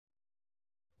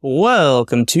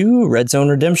Welcome to Red Zone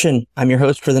Redemption. I'm your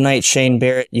host for the night, Shane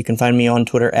Barrett. You can find me on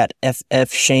Twitter at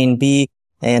FFShaneB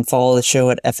and follow the show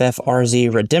at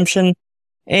FFRZ Redemption.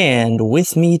 And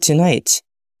with me tonight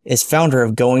is founder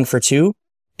of Going for Two,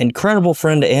 incredible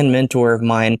friend and mentor of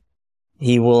mine.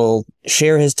 He will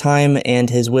share his time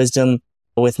and his wisdom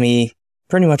with me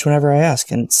pretty much whenever I ask,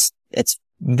 and it's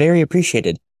very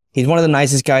appreciated. He's one of the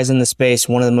nicest guys in the space,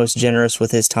 one of the most generous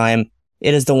with his time.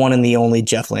 It is the one and the only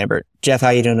Geoff Lambert. Geoff, how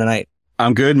you doing tonight?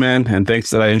 I'm good, man. And thanks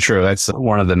for that intro. That's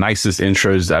one of the nicest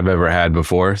intros I've ever had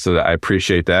before. So I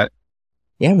appreciate that.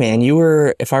 Yeah, man. You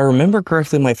were, if I remember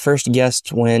correctly, my first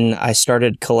guest when I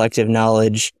started Collective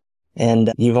Knowledge.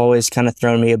 And you've always kind of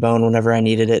thrown me a bone whenever I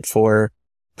needed it for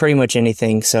pretty much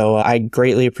anything. So I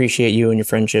greatly appreciate you and your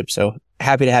friendship. So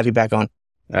happy to have you back on.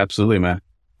 Absolutely, man.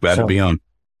 Glad to be on.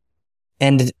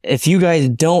 And if you guys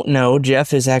don't know,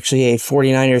 Geoff is actually a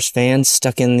 49ers fan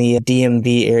stuck in the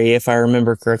DMV area, if I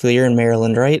remember correctly. You're in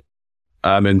Maryland, right?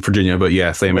 I'm in Virginia, but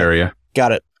yeah, same area.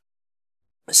 Got it.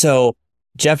 So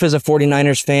Geoff is a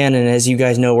 49ers fan, and as you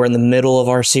guys know, we're in the middle of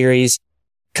our series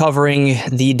covering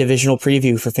the divisional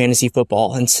preview for fantasy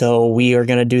football. And so we are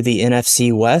going to do the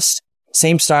NFC West.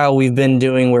 Same style we've been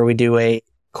doing, where we do a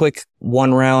quick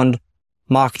one-round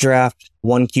mock draft,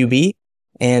 one QB,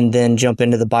 and then jump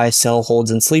into the buy, sell,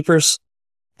 holds, and sleepers.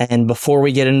 And before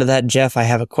we get into that, Geoff, I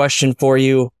have a question for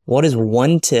you. What is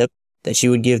one tip that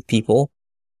you would give people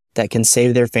that can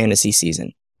save their fantasy season?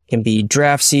 It can be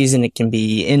draft season, it can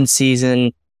be in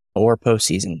season, or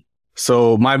postseason.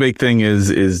 So my big thing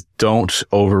is don't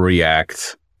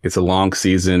overreact. It's a long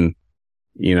season.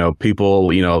 You know, people,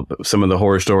 some of the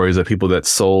horror stories of people that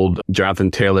sold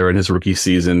Jonathan Taylor in his rookie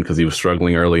season because he was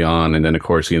struggling early on. And then, of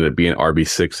course, he ended up being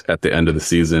RB6 at the end of the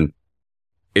season.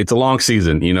 It's a long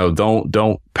season.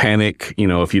 Don't panic.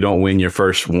 If you don't win your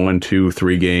first 1, 2,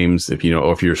 3 games, if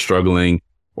you're struggling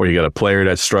or you got a player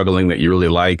that's struggling that you really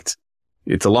liked,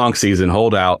 it's a long season.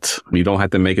 Hold out. You don't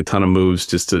have to make a ton of moves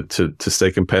just to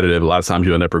stay competitive. A lot of times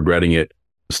you end up regretting it.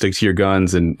 Stick to your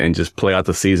guns and just play out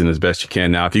the season as best you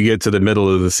can. Now, if you get to the middle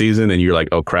of the season and you're like,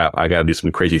 oh crap, I got to do some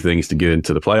crazy things to get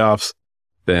into the playoffs,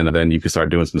 then you can start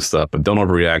doing some stuff. But don't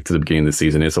overreact to the beginning of the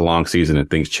season. It's a long season and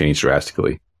things change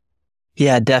drastically.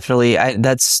 Yeah, definitely.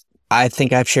 I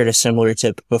think I've shared a similar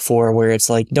tip before where it's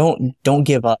like, don't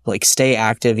give up. Like, stay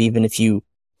active even if you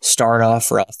start off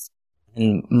rough.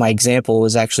 And my example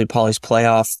was actually Paulie's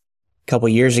playoff a couple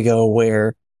years ago,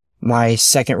 where my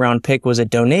second round pick was a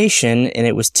donation, and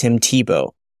it was Tim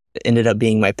Tebow. It ended up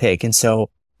being my pick. And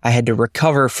so I had to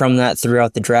recover from that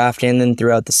throughout the draft and then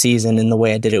throughout the season. And the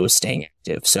way I did it was staying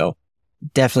active. So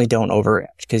definitely don't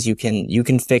overreact, because you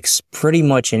can fix pretty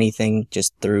much anything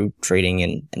just through trading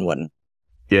and whatnot.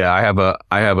 Yeah,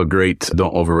 I have a great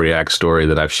don't overreact story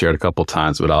that I've shared a couple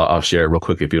times, but I'll share it real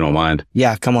quick if you don't mind.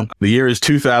 Yeah, come on. The year is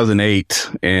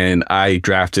 2008, and I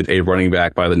drafted a running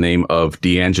back by the name of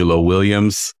D'Angelo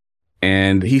Williams.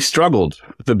 And he struggled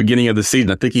at the beginning of the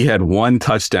season. I think he had 1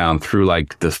 touchdown through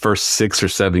like the first 6 or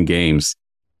 7 games.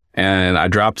 And I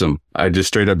dropped him. I just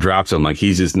straight up dropped him. Like,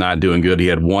 he's just not doing good. He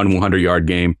had 1 100-yard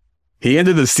game. He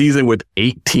ended the season with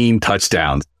 18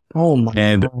 touchdowns. Oh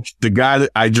my gosh. The guy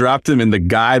that I dropped him, and the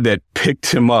guy that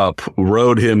picked him up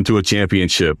rode him to a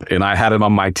championship. And I had him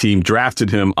on my team,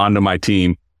 drafted him onto my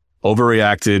team,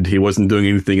 overreacted. He wasn't doing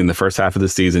anything in the first half of the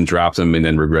season, dropped him, and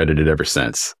then regretted it ever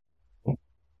since.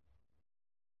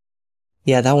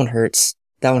 Yeah, that one hurts.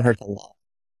 That one hurt a lot.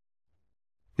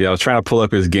 Yeah, I was trying to pull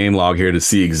up his game log here to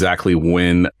see exactly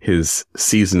when his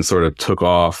season sort of took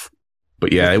off.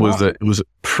 But yeah, it was a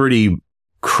pretty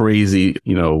crazy,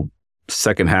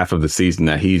 second half of the season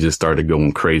that he just started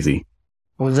going crazy.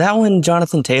 Was that when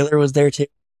Jonathan Taylor was there too?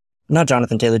 Not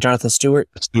Jonathan Taylor, Jonathan Stewart.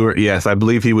 Stewart, yes, I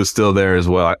believe he was still there as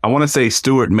well. I want to say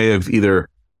Stewart may have either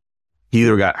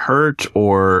got hurt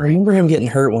or... I remember him getting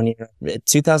hurt one year.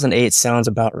 2008 sounds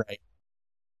about right.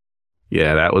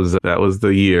 Yeah, that was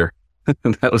the year.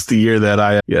 That was the year that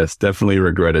I, definitely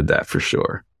regretted that for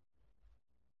sure.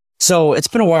 So it's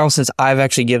been a while since I've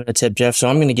actually given a tip, Geoff, so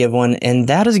I'm going to give one. And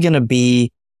that is going to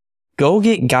be, go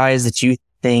get guys that you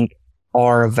think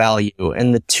are of value.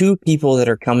 And the 2 people that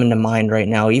are coming to mind right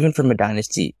now, even from a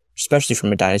dynasty, especially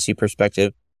from a dynasty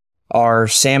perspective, are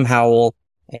Sam Howell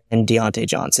and Deontay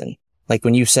Johnson. Like,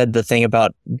 when you said the thing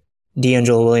about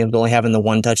D'Angelo Williams only having the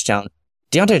 1 touchdown,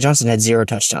 Deontay Johnson had 0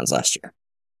 touchdowns last year,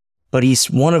 but he's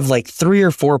one of like 3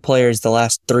 or 4 players the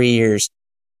last 3 years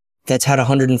that's had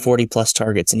 140 plus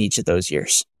targets in each of those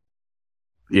years.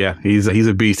 Yeah, he's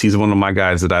a beast. He's one of my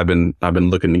guys that I've been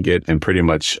looking to get in pretty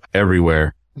much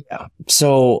everywhere. Yeah.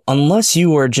 So unless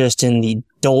you were just in the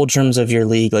doldrums of your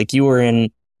league, like you were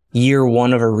in year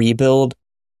 1 of a rebuild,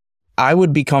 I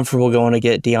would be comfortable going to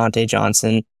get Deontay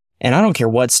Johnson. And I don't care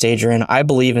what stage you're in. I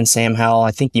believe in Sam Howell. I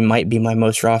think he might be my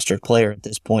most rostered player at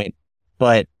this point.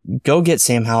 But go get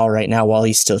Sam Howell right now while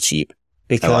he's still cheap.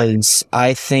 Because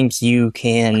I think you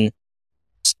can,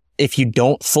 if you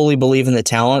don't fully believe in the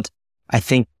talent, I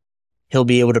think he'll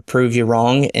be able to prove you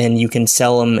wrong, and you can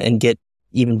sell him and get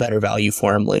even better value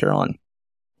for him later on.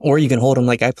 Or you can hold him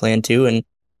like I plan to and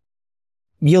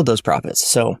yield those profits.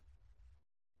 So,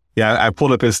 yeah, I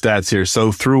pulled up his stats here.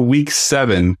 So through week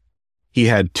 7, he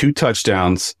had 2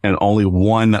 touchdowns and only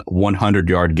one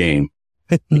 100-yard game.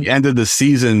 He ended the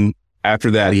season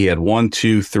after that. He had 1,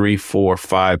 2, 3, 4,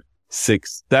 5,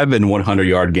 6, 7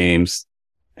 100-yard games.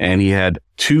 And he had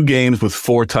 2 games with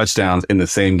 4 touchdowns in the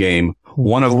same game.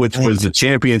 One of which was the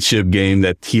championship game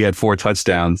that he had 4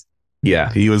 touchdowns.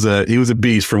 Yeah, he was a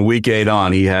beast from week 8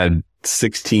 on. He had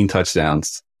 16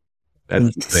 touchdowns.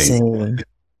 That's insane.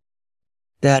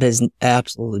 That is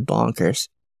absolutely bonkers.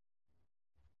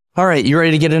 All right, you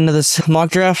ready to get into this mock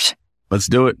draft? Let's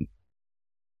do it.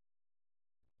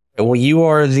 Well, you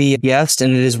are the guest,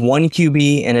 and it is 1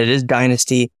 QB, and it is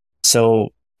Dynasty. So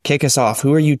kick us off.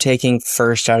 Who are you taking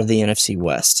first out of the NFC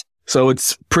West? So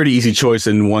it's pretty easy choice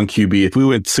in 1 QB. If we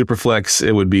went Superflex,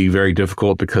 it would be very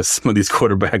difficult because some of these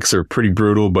quarterbacks are pretty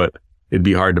brutal, but it'd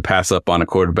be hard to pass up on a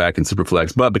quarterback in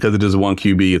Superflex. But because it is 1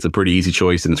 QB, it's a pretty easy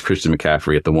choice, and it's Christian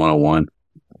McCaffrey at the 101.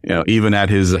 Even at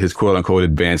his quote unquote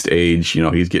advanced age,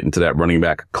 he's getting to that running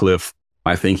back cliff.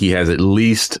 I think he has at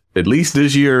least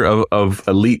this year of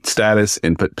elite status,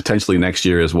 and potentially next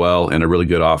year as well, and a really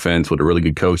good offense with a really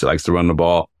good coach that likes to run the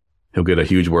ball. He'll get a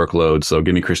huge workload. So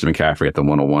give me Christian McCaffrey at the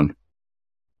 101.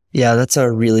 Yeah, that's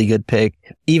a really good pick.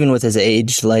 Even with his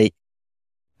age, I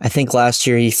think last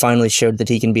year he finally showed that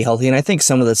he can be healthy. And I think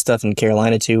some of the stuff in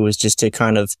Carolina too was just to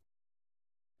kind of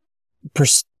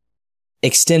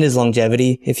extend his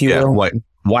longevity, if you will.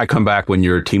 Why come back when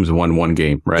your team's won 1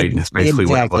 game, right? That's basically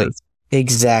what it was.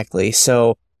 Exactly.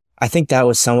 So I think that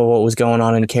was some of what was going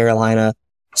on in Carolina.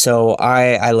 So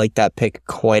I like that pick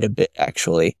quite a bit,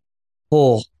 actually.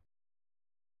 Oh,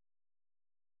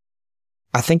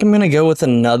 I think I'm going to go with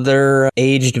another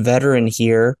aged veteran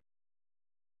here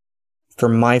for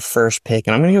my first pick,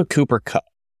 and I'm going to go Cooper Kupp.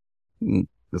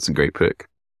 That's a great pick.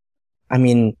 I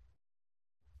mean,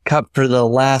 Kupp for the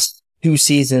last 2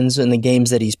 seasons in the games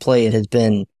that he's played has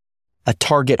been a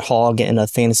target hog and a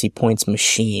fantasy points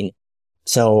machine.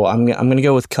 So I'm going to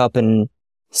go with Kupp, and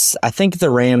I think the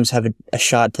Rams have a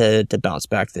shot to bounce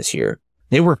back this year.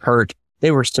 They were hurt.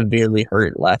 They were severely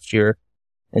hurt last year.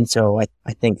 And so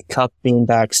I think Kupp being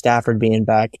back, Stafford being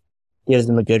back, gives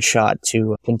them a good shot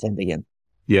to contend again.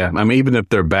 Yeah, I mean, even if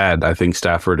they're bad, I think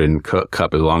Stafford and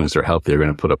Kupp, as long as they're healthy, are going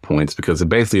to put up points because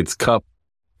it's Kupp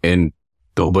and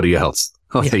nobody else.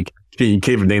 You can't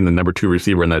even name the number 2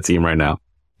 receiver in that team right now.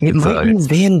 It might be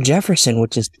Van Jefferson,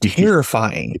 which is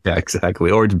terrifying. Yeah,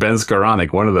 exactly. Or it's Ben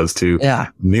Skoranek, one of those 2. Yeah.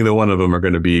 Neither one of them are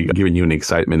going to be giving you any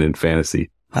excitement in fantasy.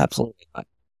 Absolutely not.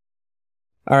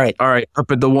 All right. Up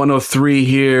at the 103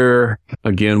 here.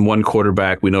 Again, 1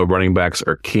 quarterback. We know running backs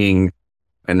are king.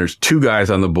 And there's 2 guys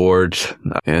on the board.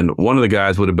 And one of the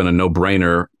guys would have been a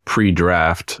no-brainer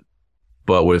pre-draft.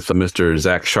 But with Mr.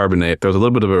 Zach Charbonnet, there's a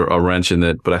little bit of a wrench in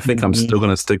it. But I think I'm still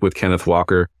going to stick with Kenneth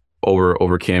Walker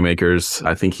over Cam Akers.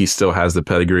 I think he still has the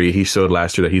pedigree. He showed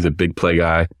last year that he's a big play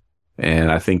guy.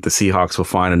 And I think the Seahawks will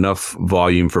find enough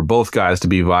volume for both guys to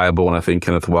be viable. And I think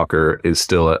Kenneth Walker is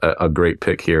still a great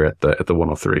pick here at the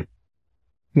 103.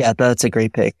 Yeah, that's a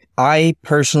great pick. I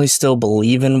personally still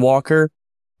believe in Walker.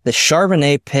 The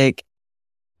Charbonnet pick,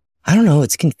 I don't know,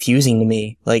 it's confusing to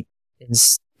me.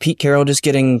 Is Pete Carroll just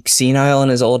getting senile in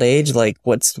his old age?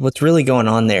 What's really going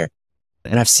on there?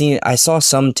 And I saw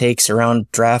some takes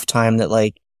around draft time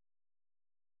that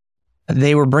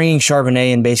they were bringing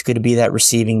Charbonnet in basically to be that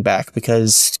receiving back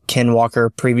because Ken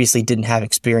Walker previously didn't have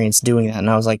experience doing that. And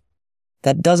I was like,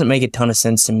 that doesn't make a ton of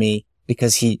sense to me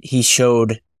because he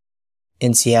showed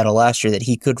in Seattle last year that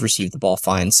he could receive the ball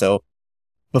fine. So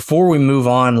before we move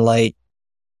on,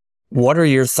 what are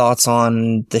your thoughts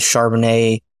on the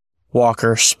Charbonnet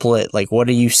Walker split? What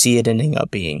do you see it ending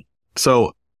up being?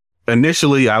 So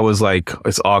initially, I was like,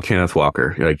 it's all Kenneth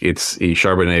Walker.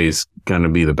 Charbonnet is going to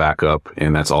be the backup,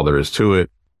 and that's all there is to it.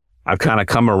 I've kind of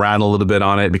come around a little bit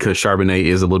on it because Charbonnet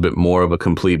is a little bit more of a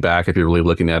complete back. If you're really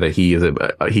looking at it, he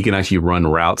can actually run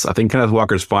routes. I think Kenneth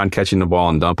Walker's fine catching the ball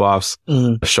in dump offs.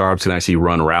 Sharps can actually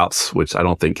run routes, which I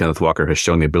don't think Kenneth Walker has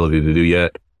shown the ability to do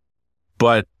yet.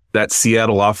 But that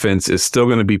Seattle offense is still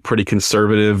going to be pretty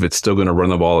conservative. It's still going to run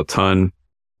the ball a ton.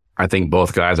 I think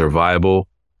both guys are viable.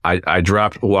 I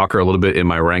dropped Walker a little bit in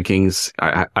my rankings.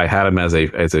 I had him as a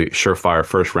surefire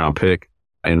first round pick.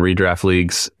 in redraft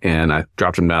leagues, and I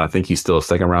dropped him down. I think he's still a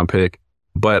second round pick,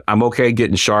 but I'm okay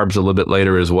getting Sharps a little bit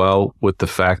later as well, with the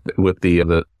fact that with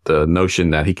the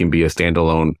notion that he can be a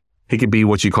standalone. He could be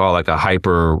what you call like a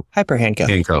hyper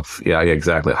handcuff. Yeah,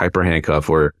 exactly. Hyper handcuff,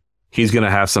 where he's going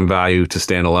to have some value to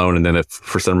stand alone. And then if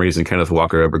for some reason Kenneth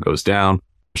Walker ever goes down,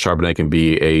 Charbonnet can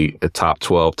be a top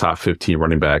 12, top 15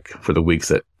 running back for the weeks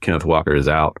that Kenneth Walker is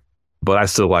out. But I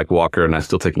still like Walker, and I'm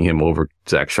still taking him over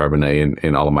Zach Charbonnet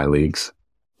in all of my leagues.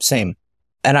 Same.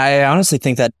 And I honestly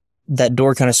think that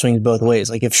door kind of swings both ways.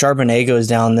 Like if Charbonnet goes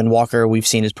down, then Walker, we've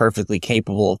seen, is perfectly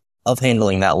capable of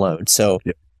handling that load. So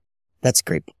That's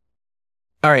great.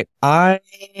 All right. I'm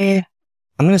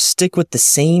going to stick with the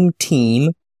same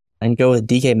team and go with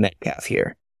DK Metcalf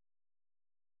here.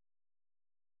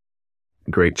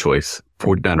 Great choice.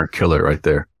 49er killer right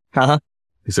there. Uh-huh.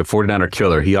 He's a 49er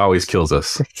killer. He always kills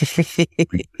us.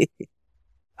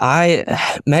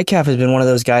 Metcalf has been one of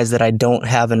those guys that I don't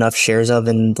have enough shares of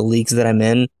in the leagues that I'm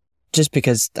in, just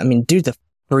because, I mean, dude's a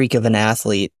freak of an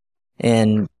athlete.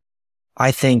 And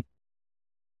I think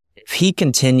if he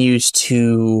continues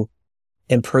to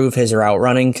improve his route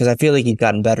running, because I feel like he's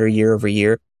gotten better year over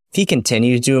year, if he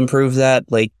continues to improve that,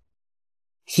 like,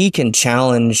 he can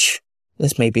challenge,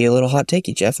 this may be a little hot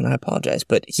takey, Geoff, and I apologize,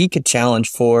 but he could challenge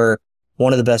for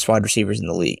one of the best wide receivers in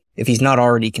the league, if he's not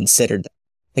already considered that.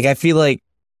 Like, I feel like,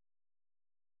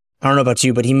 I don't know about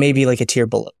you, but he may be like a tier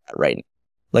below that right now.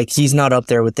 Like, he's not up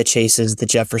there with the Chases, the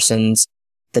Jeffersons,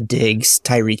 the Diggs,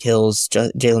 Tyreek Hills,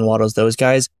 Jalen Waddles, those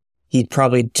guys. He's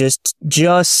probably just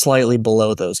slightly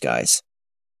below those guys.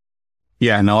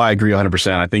 Yeah, no, I agree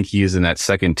 100%. I think he is in that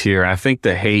second tier. I think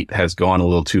the hate has gone a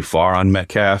little too far on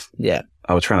Metcalf. Yeah.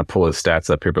 I was trying to pull his stats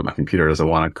up here, but my computer doesn't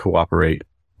want to cooperate.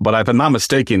 But if I'm not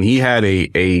mistaken, he had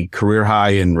a career high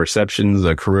in receptions,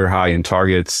 a career high in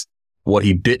targets. What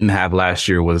he didn't have last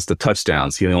year was the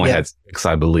touchdowns. He only had 6,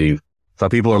 I believe. So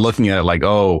people are looking at it like,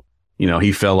 oh,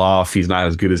 he fell off. He's not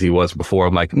as good as he was before.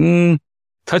 I'm like,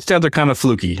 touchdowns are kind of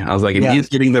fluky. I was like, if he's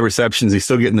getting the receptions, he's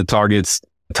still getting the targets.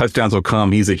 Touchdowns will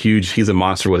come. He's a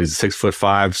monster. What, he's 6'5",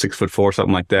 6'4",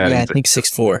 something like that. Yeah, I think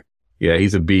 6'4". Yeah,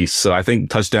 he's a beast. So I think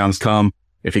touchdowns come.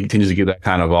 If he continues to get that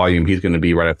kind of volume, he's going to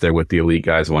be right up there with the elite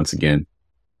guys once again.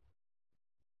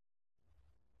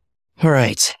 All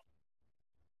right.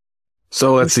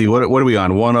 So let's see. What are we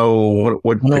on? 10.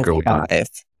 What pick are we on?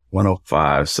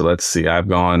 105. So let's see. I've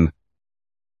gone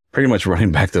pretty much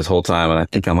running back this whole time, and I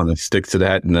think I'm going to stick to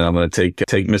that. And then I'm going to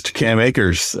take Mr. Cam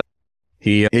Akers.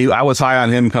 I was high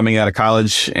on him coming out of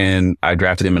college, and I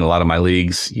drafted him in a lot of my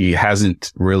leagues. He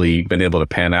hasn't really been able to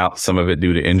pan out, some of it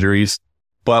due to injuries.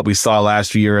 But we saw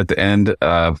last year at the end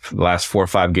of the last 4 or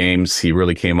 5 games, he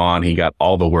really came on. He got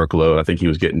all the workload. I think he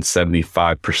was getting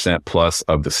 75% plus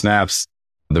of the snaps.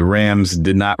 The Rams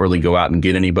did not really go out and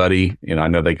get anybody. I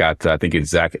know they got, I think it's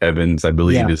Zach Evans, I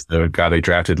believe is the guy they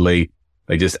drafted late.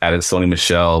 They just added Sony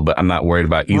Michel, but I'm not worried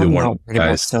about either one of those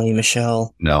guys. Sony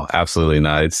Michel. No, absolutely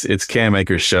not. It's Cam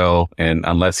Akers' show. And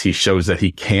unless he shows that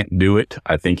he can't do it,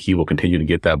 I think he will continue to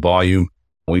get that volume.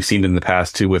 We've seen it in the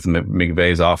past too with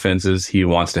McVay's offenses. He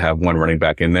wants to have one running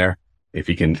back in there if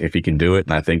he can do it.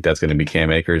 And I think that's going to be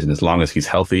Cam Akers. And as long as he's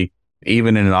healthy,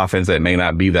 even in an offense that may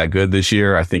not be that good this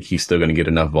year, I think he's still going to get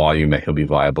enough volume that he'll be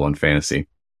viable in fantasy.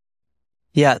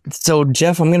 Yeah. So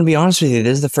Geoff, I'm going to be honest with you.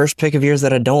 This is the first pick of yours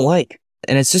that I don't like.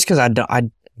 And it's just because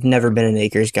I've never been an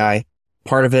Akers guy.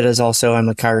 Part of it is also I'm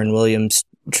a Kyron Williams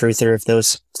truther, if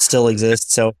those still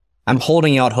exist. So I'm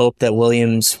holding out hope that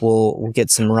Williams will get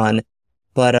some run.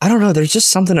 But I don't know. There's just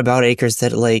something about Akers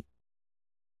that, like,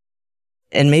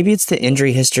 and maybe it's the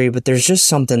injury history, but there's just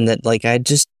something that, like, I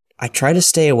try to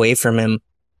stay away from him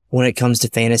when it comes to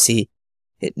fantasy.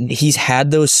 He's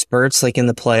had those spurts, like in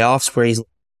the playoffs, where he's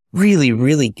really,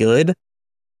 really good.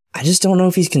 I just don't know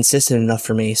if he's consistent enough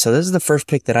for me. So this is the first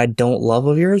pick that I don't love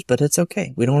of yours, but it's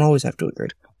okay. We don't always have to agree.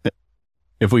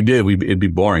 If we did, it'd be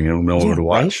boring and no one would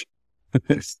watch.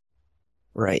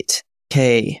 Right.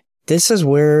 Okay. This is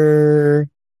where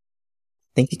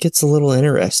I think it gets a little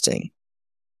interesting.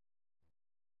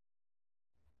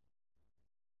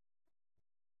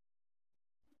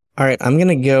 All right. I'm going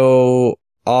to go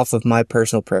off of my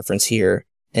personal preference here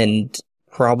and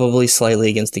probably slightly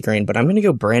against the grain, but I'm going to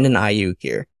go Brandon Ayuk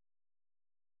here.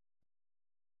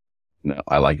 No,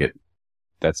 I like it.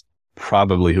 That's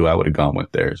probably who I would have gone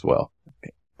with there as well.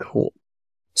 Okay, cool.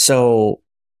 So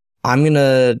I'm going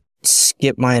to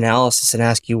skip my analysis and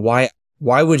ask you why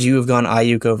would you have gone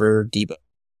Ayuk over Debo?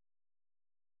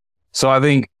 So I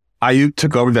think Ayuk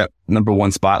took over that number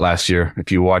 1 spot last year.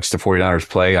 If you watch the 49ers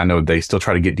play, I know they still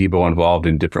try to get Debo involved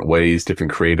in different ways,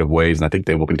 different creative ways, and I think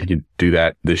they will continue to do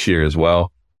that this year as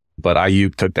well. But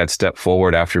Ayuk took that step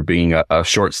forward after being a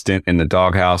short stint in the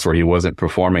doghouse where he wasn't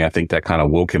performing. I think that kind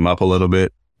of woke him up a little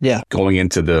bit. Yeah. Going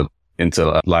into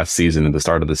last season and the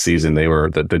start of the season, they were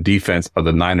the defense of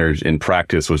the Niners in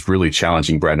practice was really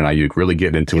challenging Brandon Ayuk, really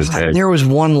getting into his head. There was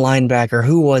one linebacker.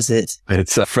 Who was it?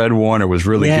 It's Fred Warner was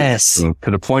really getting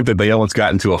to the point that they almost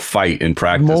got into a fight in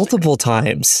practice multiple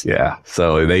times. Yeah.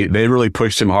 So they really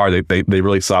pushed him hard. They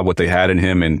really saw what they had in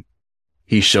him, and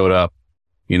he showed up.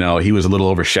 You know, he was a little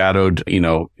overshadowed, you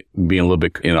know, being a little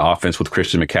bit in offense with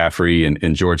Christian McCaffrey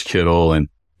and George Kittle and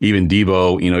even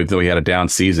Debo, you know, even though he had a down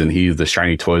season, he's the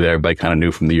shiny toy that everybody kind of knew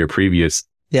from the year previous.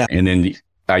 Yeah. And then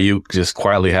Ayuk just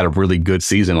quietly had a really good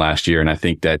season last year. And I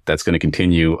think that that's going to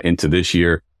continue into this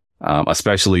year,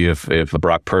 especially if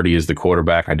Brock Purdy is the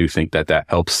quarterback. I do think that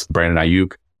helps Brandon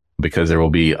Ayuk because there will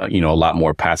be, you know, a lot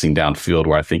more passing downfield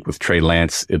where I think with Trey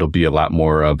Lance, it'll be a lot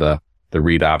more of the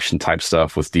read option type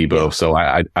stuff with Debo. Yeah. So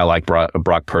I like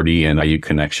Brock Purdy and Ayuk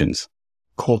connections.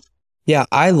 Cool. Yeah,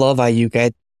 I love Ayuk.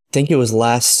 I think it was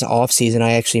last offseason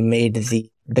I actually made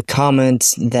the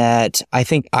comment that I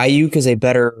think Ayuk is a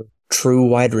better true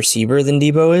wide receiver than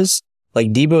Debo is.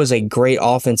 Like, Debo is a great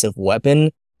offensive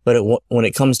weapon, but when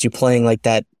it comes to playing like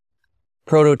that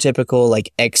prototypical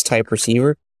like X-type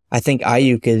receiver, I think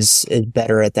Ayuk is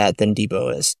better at that than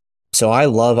Debo is. So I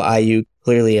love Ayuk.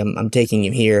 Clearly, I'm taking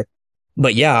him here.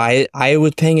 But yeah, I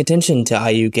was paying attention to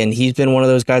Ayuk, and he's been one of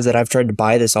those guys that I've tried to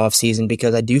buy this offseason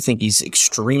because I do think he's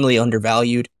extremely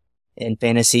undervalued in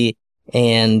fantasy,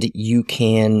 and you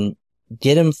can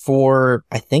get him for,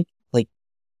 I think, like,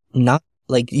 not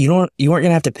like you weren't going to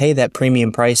have to pay that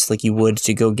premium price like you would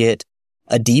to go get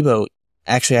a Debo.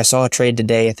 Actually, I saw a trade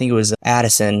today. I think it was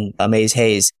Addison, Maze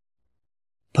Hayes,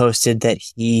 posted that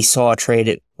he saw a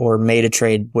trade or made a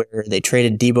trade where they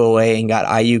traded Debo away and got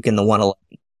Ayuk in the 111.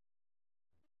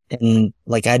 And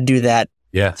like, I'd do that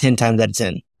 10 times out of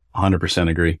 10. 100%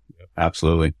 agree.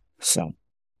 Absolutely. So,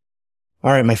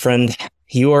 all right, my friend,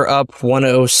 you are up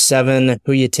 107.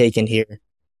 Who you taking here?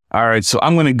 All right. So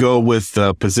I'm going to go with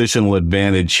the positional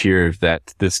advantage here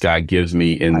that this guy gives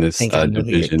me in this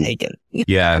division.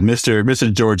 Yeah.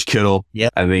 Mr. George Kittle. Yeah.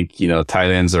 I think, you know,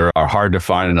 tight ends are hard to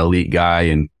find an elite guy.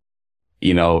 And,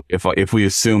 you know, if we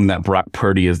assume that Brock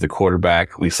Purdy is the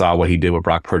quarterback, we saw what he did with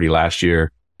Brock Purdy last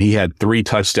year. He had 3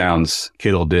 touchdowns,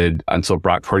 Kittle did, until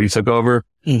Brock Purdy took over.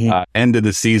 Mm-hmm. Ended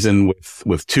the season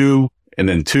with 2, and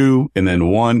then 2, and then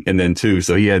 1, and then 2.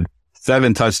 So he had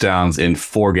 7 touchdowns in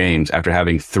 4 games after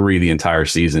having 3 the entire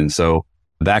season. So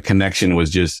that connection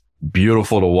was just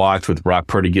beautiful to watch with Brock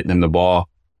Purdy getting him the ball.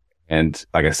 And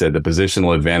like I said, the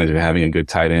positional advantage of having a good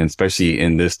tight end, especially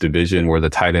in this division where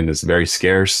the tight end is very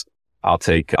scarce. I'll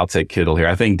take Kittle here.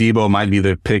 I think Debo might be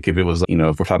the pick if it was, you know,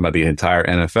 if we're talking about the entire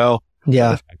NFL.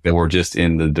 Yeah. The fact that we're just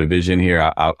in the division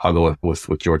here, I'll go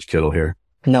with George Kittle here.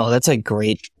 No, that's a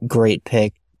great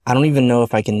pick. I don't even know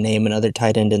if I can name another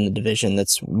tight end in the division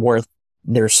that's worth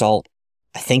their salt.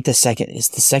 I think the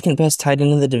second best tight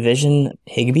end in the division,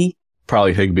 Higbee?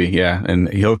 Probably Higbee, yeah.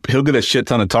 And he'll get a shit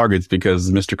ton of targets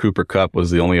because Mr. Cooper Kupp was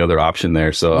the only other option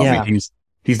there. So yeah. I mean,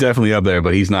 he's definitely up there,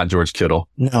 but he's not George Kittle.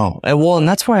 No. Well, and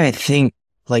that's why I think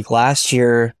like last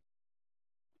year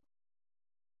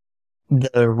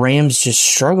the Rams just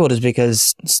struggled is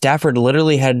because Stafford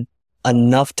literally had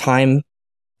enough time,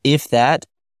 if that,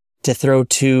 to throw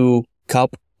to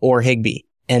Kupp or Higbee.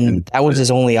 And that was his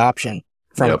only option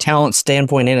from a talent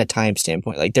standpoint and a time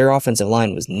standpoint. Like, their offensive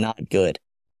line was not good.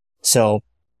 So,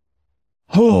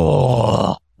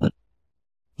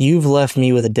 you've left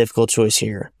me with a difficult choice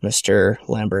here, Mr.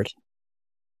 Lambert.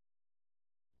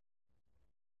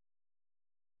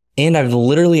 And I've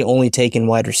literally only taken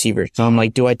wide receivers. So I'm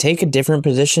like, do I take a different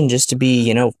position just to be,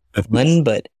 you know, fun?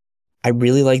 But I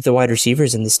really like the wide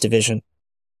receivers in this division.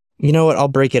 You know what? I'll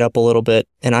break it up a little bit.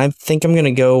 And I think I'm going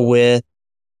to go with,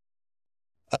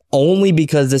 only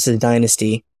because this is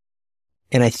Dynasty,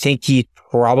 and I think he's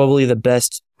probably the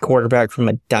best quarterback from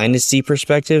a Dynasty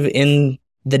perspective in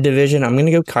the division, I'm going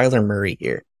to go Kyler Murray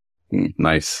here.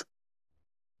 Nice.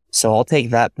 So I'll take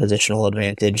that positional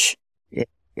advantage.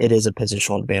 It is a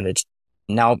positional advantage.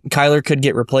 Now, Kyler could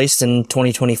get replaced in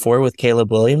 2024 with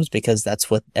Caleb Williams because that's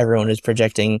what everyone is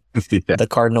projecting the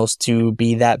Cardinals to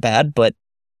be that bad. But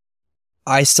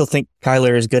I still think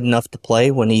Kyler is good enough to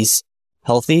play when he's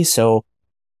healthy. So,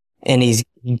 and he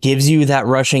gives you that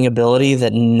rushing ability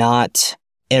that not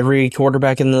every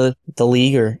quarterback in the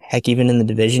league or heck, even in the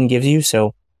division gives you.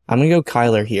 So I'm going to go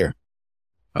Kyler here.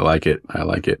 I like it.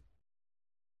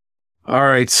 All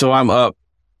right. So I'm up.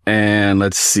 And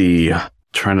let's see,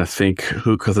 trying to think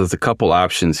because there's a couple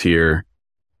options here.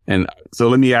 And so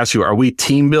let me ask you, are we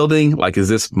team building? Like, is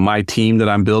this my team that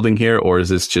I'm building here, or is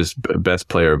this just best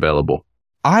player available?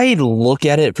 I look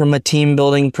at it from a team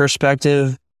building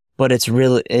perspective, but it's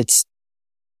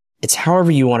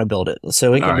however you want to build it.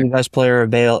 So it can be best player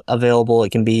available.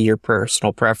 It can be your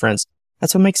personal preference.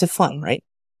 That's what makes it fun, right?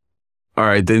 All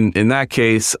right. Then in that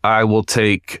case, I will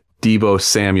take Deebo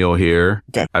Samuel here.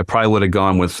 Okay. I probably would have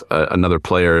gone with another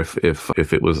player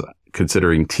if it was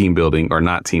considering team building or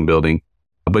not team building.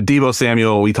 But Deebo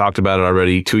Samuel, we talked about it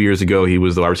already. 2 years ago, he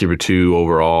was the wide receiver 2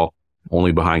 overall,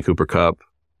 only behind Cooper Kupp.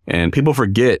 And people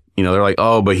forget, they're like,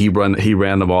 oh, but he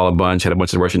ran the ball a bunch, had a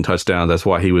bunch of rushing touchdowns. That's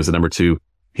why he was the number 2.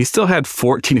 He still had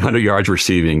 1,400 yards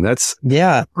receiving. That's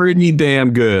pretty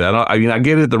damn good. I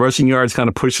get it. The rushing yards kind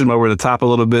of pushed him over the top a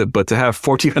little bit, but to have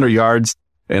 1,400 yards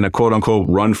and a quote unquote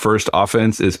run first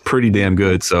offense is pretty damn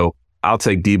good. So I'll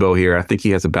take Deebo here. I think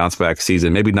he has a bounce back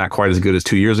season. Maybe not quite as good as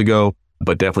 2 years ago,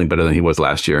 but definitely better than he was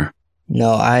last year.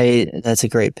 No, that's a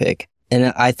great pick.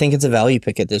 And I think it's a value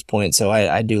pick at this point. So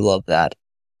I do love that.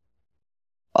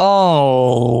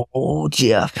 Oh,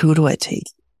 Geoff, who do I take?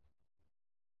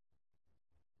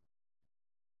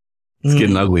 It's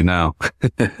getting ugly now.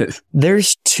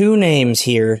 There's 2 names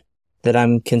here that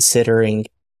I'm considering,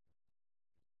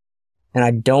 and I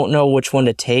don't know which one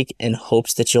to take in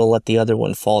hopes that you'll let the other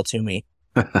one fall to me.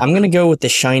 I'm going to go with the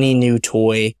shiny new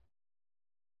toy.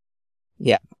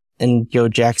 Yeah, and go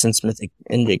Jackson Smith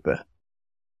and Jigba.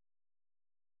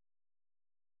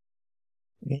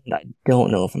 And I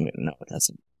don't know if I'm going to know what that's.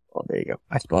 Oh, there you go.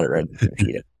 I spelled it right.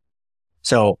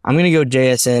 So I'm going to go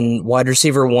JSN, wide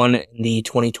receiver 1 in the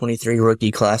 2023 rookie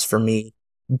class for me.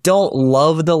 Don't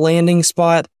love the landing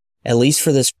spot, at least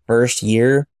for this first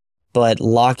year, but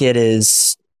Lockett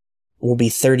will be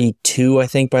 32, I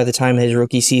think, by the time his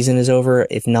rookie season is over,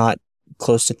 if not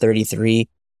close to 33.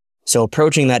 So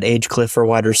approaching that age cliff for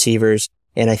wide receivers,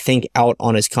 and I think out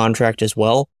on his contract as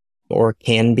well, or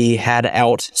can be had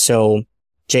out. So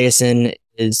JSN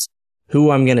is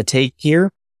who I'm going to take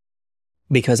here,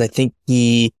 because I think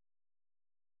he,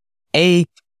 A,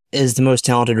 is the most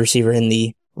talented receiver in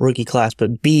the rookie class,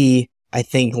 but B, I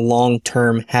think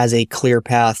long-term has a clear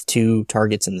path to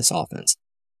targets in this offense.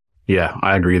 Yeah,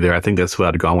 I agree there. I think that's what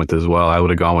I'd have gone with as well. I would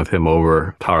have gone with him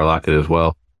over Tyler Lockett as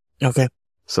well. Okay.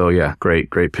 So yeah, great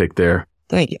pick there.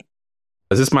 Thank you.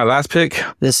 Is this my last pick?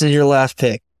 This is your last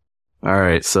pick. All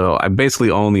right, so I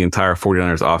basically own the entire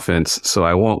 49ers offense, so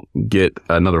I won't get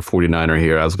another 49er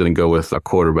here. I was going to go with a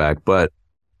quarterback, but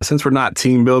since we're not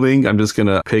team building, I'm just going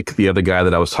to pick the other guy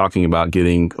that I was talking about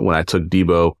getting when I took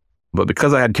Deebo. But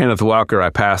because I had Kenneth Walker,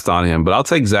 I passed on him. But I'll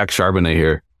take Zach Charbonnet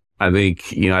here. I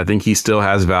think he still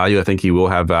has value. I think he will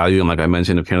have value. And like I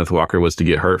mentioned, if Kenneth Walker was to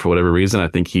get hurt for whatever reason, I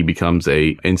think he becomes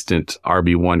a instant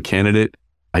RB1 candidate.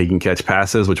 He can catch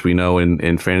passes, which we know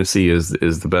in fantasy is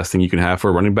the best thing you can have for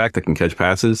a running back that can catch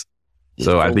passes.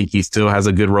 So I think he still has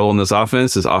a good role in this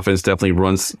offense. This offense definitely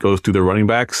goes through the running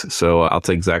backs. So I'll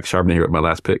take Zach Charbonnet here at my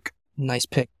last pick. Nice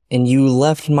pick. And you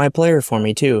left my player for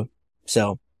me too.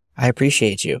 So I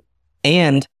appreciate you.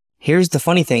 And here's the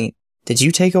funny thing. Did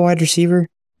you take a wide receiver?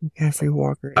 Free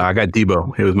Walker. I got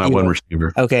Deebo. It was my one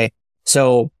receiver. Okay.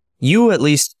 So you at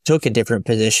least took a different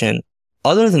position.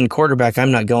 Other than quarterback,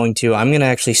 I'm not going to. I'm going to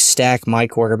actually stack my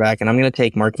quarterback, and I'm going to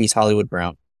take Marquise Hollywood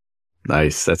Brown.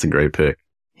 Nice. That's a great pick.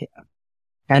 Yeah.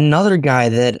 Another guy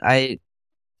that I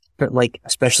like,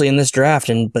 especially in this draft,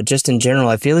 but just in general,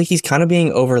 I feel like he's kind of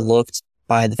being overlooked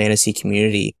by the fantasy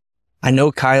community. I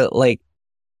know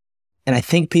and I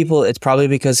think it's probably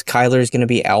because Kyler is going to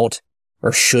be out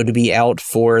or should be out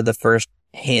for the first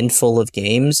handful of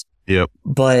games. Yep.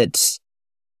 But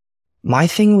my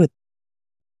thing with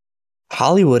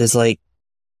Hollywood is like,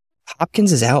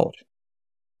 Hopkins is out.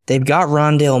 They've got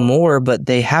Rondale Moore, but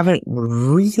they haven't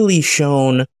really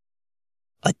shown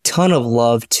a ton of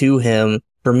love to him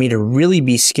for me to really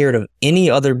be scared of any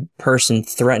other person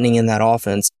threatening in that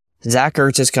offense. Zach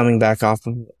Ertz is coming back off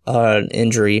of an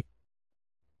injury.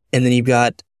 And then you've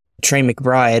got Trey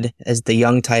McBride as the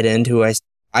young tight end, who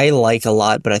I like a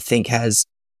lot, but I think has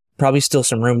probably still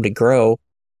some room to grow.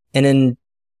 And in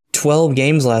 12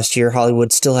 games last year,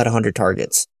 Hollywood still had 100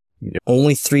 targets. Yep.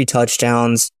 Only 3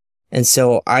 touchdowns. And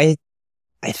so I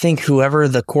think whoever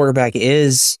the quarterback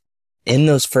is in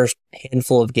those first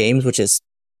handful of games, which is,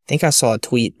 I think I saw a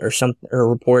tweet or a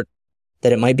report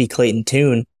that it might be Clayton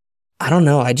Tune. I don't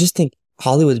know. I just think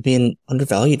Hollywood's being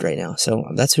undervalued right now. So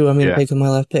that's who I'm going to pick with my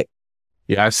last pick.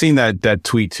 Yeah, I've seen that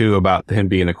tweet too about him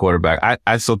being a quarterback.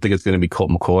 I still think it's going to be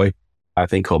Colt McCoy. I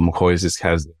think Colt McCoy just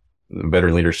has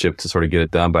better leadership to sort of get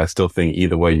it done, but I still think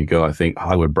either way you go, I think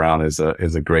Hollywood Brown is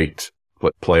a great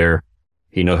player.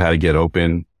 He knows how to get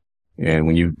open. And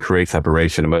when you create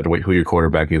separation, no matter who your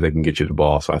quarterback is, they can get you the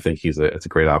ball. So I think it's a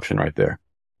great option right there.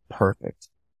 Perfect.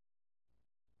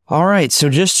 All right. So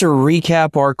just to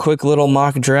recap our quick little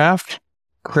mock draft,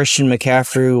 Christian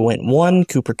McCaffrey went 1,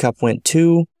 Cooper Kupp went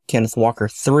 2, Kenneth Walker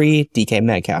 3, DK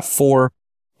Metcalf 4,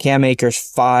 Cam Akers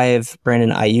 5, Brandon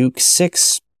Ayuk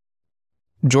 6,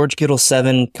 George Kittle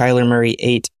 7, Kyler Murray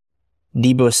 8,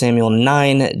 Deebo Samuel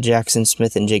 9, Jackson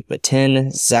Smith and Jigba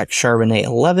 10, Zach Charbonnet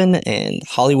 11, and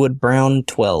Hollywood Brown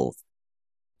 12.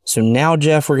 So now,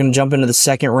 Geoff, we're going to jump into the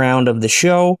second round of the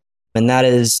show, and that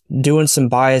is doing some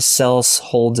bias sells,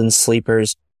 holds, and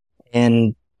sleepers.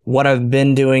 And what I've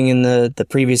been doing in the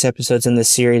previous episodes in this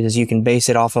series is you can base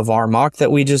it off of our mock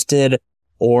that we just did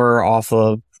or off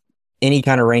of any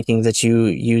kind of rankings that you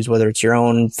use, whether it's your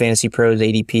own Fantasy Pros,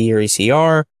 ADP, or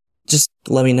ECR. Just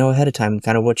let me know ahead of time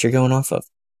kind of what you're going off of.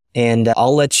 And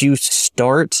I'll let you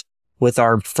start with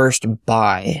our first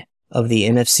buy of the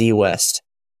NFC West.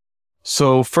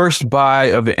 So first buy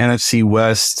of the NFC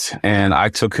West, and I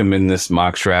took him in this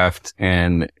mock draft,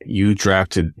 and you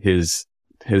drafted his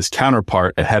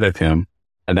counterpart ahead of him,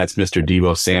 and that's Mr.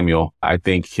 Deebo Samuel. I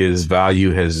think his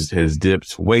value has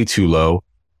dipped way too low.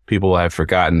 People have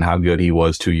forgotten how good he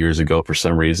was 2 years ago for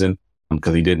some reason,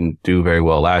 because he didn't do very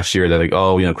well last year. They're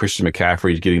like, Christian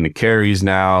McCaffrey is getting the carries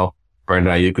now.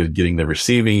 Brandon Ayuk is getting the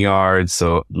receiving yards,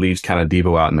 so it leaves kind of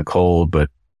Deebo out in the cold. But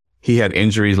he had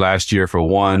injuries last year for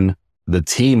one. The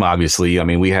team, obviously, I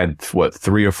mean, we had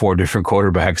 3 or 4 different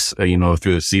quarterbacks,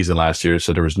 through the season last year.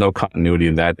 So there was no continuity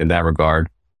in that regard.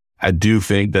 I do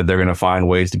think that they're going to find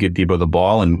ways to get Deebo the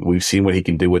ball, and we've seen what he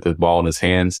can do with the ball in his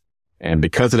hands. And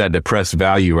because of that depressed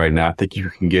value right now, I think you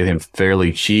can get him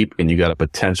fairly cheap, and you got a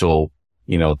potential,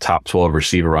 top 12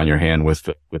 receiver on your hand with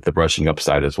the rushing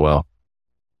upside as well.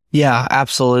 Yeah,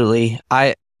 absolutely.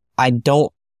 I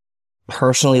don't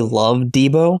personally love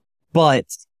Deebo, but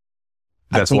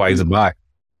that's why he's a buy.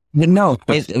 No,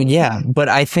 but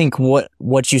I think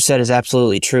what you said is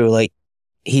absolutely true. Like,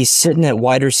 he's sitting at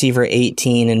wide receiver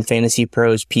 18 in Fantasy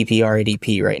Pros PPR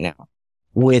ADP right now,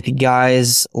 with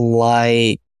guys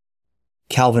like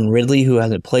Calvin Ridley, who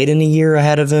hasn't played in a year,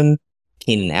 ahead of him.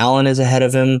 Keenan Allen is ahead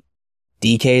of him.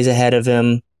 DK is ahead of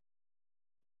him.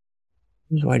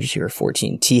 Who's wide receiver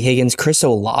 14? T. Higgins. Chris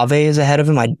Olave is ahead of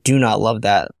him. I do not love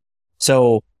that.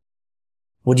 So,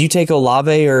 would you take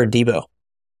Olave or Deebo?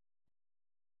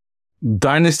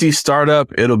 Dynasty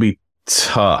startup, it'll be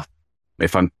tough.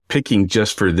 If I'm picking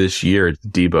just for this year, it's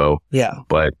Deebo. Yeah.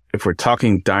 But if we're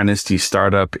talking dynasty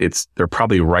startup, they're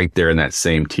probably right there in that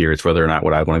same tier. It's whether or not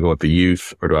would I want to go with the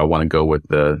youth or do I want to go with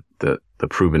the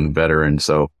proven veteran.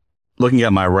 So looking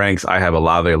at my ranks, I have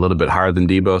Olave a little bit higher than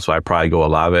Deebo, so I probably go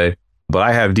Olave. But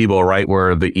I have Deebo right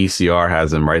where the ECR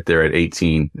has him, right there at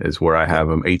 18 is where I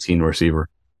have him, 18 receiver.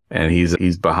 And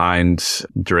he's behind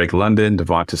Drake London,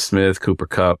 Devonta Smith, Cooper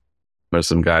Kupp. There's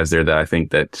some guys there that I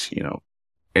think that,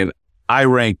 and I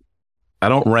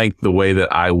don't rank the way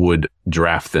that I would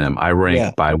draft them. I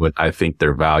rank by what I think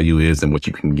their value is and what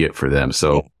you can get for them.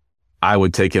 So I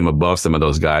would take him above some of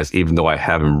those guys, even though I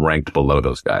have him ranked below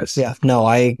those guys. Yeah, no,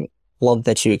 I love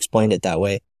that you explained it that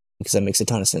way because that makes a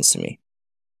ton of sense to me.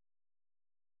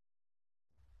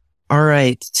 All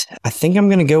right. I think I'm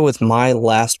going to go with my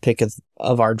last pick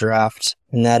of our draft,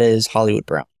 and that is Hollywood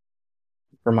Brown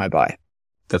for my buy.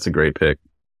 That's a great pick.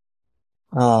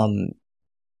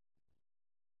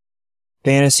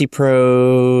 Fantasy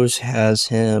Pros has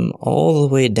him all the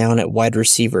way down at wide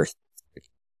receiver.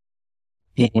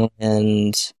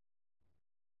 And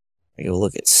I go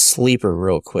look at sleeper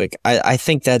real quick. I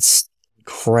think that's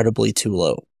incredibly too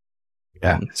low.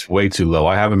 Yeah, it's way too low.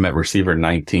 I have him at receiver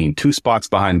 19, 2 spots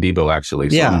behind Deebo, actually.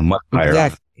 So I'm much higher.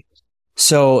 Exactly.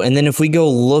 So, and then if we go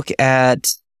look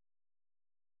at,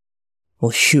 well,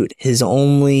 shoot, his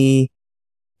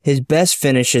best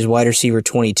finish is wide receiver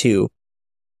 22.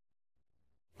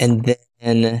 And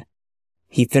then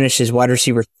he finishes wide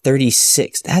receiver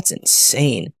 36. That's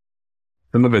insane.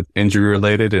 Some of it's injury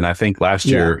related. And I think last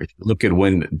year, if you look at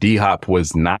when D-Hop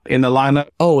was not in the lineup.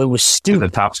 Oh, it was stupid. The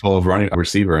top 12 running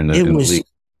receiver in the league.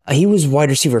 He was wide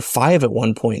receiver 5 at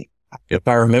one point, if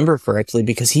I remember correctly,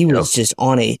 because he was just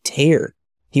on a tear.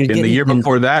 He was in the year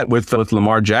before that with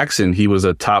Lamar Jackson, he was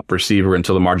a top receiver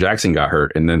until Lamar Jackson got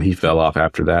hurt. And then he fell off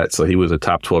after that. So he was a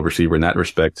top 12 receiver in that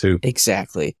respect too.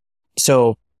 Exactly.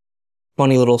 So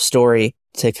funny little story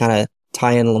to kind of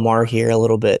tie in Lamar here a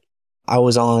little bit. I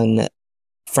was on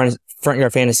Front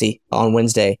Yard Fantasy on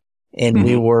Wednesday, and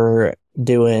we were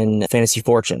doing Fantasy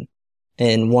Fortune.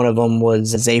 And one of them was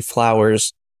Zay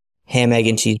Flowers' ham, egg,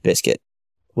 and cheese biscuit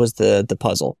was the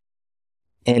puzzle.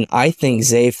 And I think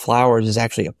Zay Flowers is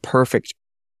actually a perfect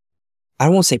I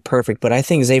won't say perfect, but I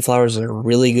think Zay Flowers is a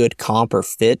really good comp or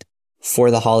fit for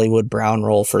the Hollywood Brown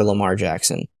role for Lamar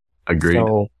Jackson. Agreed.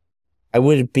 So I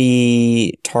would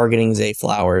be targeting Zay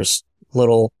Flowers,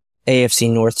 little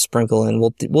AFC North sprinkle in.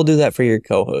 We'll do that for your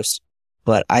co-host.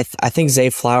 But I think Zay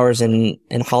Flowers and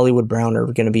Hollywood Brown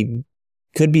are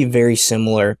could be very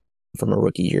similar from a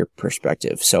rookie year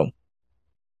perspective. So,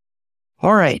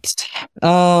 all right.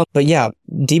 But yeah,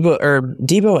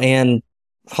 Debo and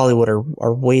Hollywood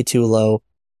are way too low.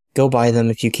 Go buy them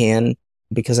if you can,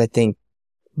 because I think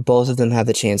both of them have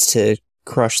the chance to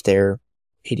crush their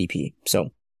ADP. So,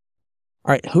 all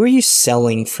right, who are you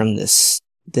selling from this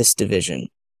division?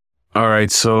 All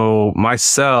right, so my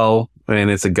sell, and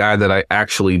it's a guy that I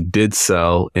actually did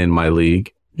sell in my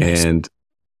league, nice. And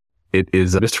it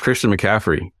is Mr. Christian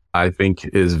McCaffrey. I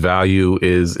think his value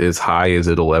is as high as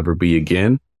it'll ever be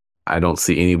again. I don't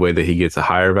see any way that he gets a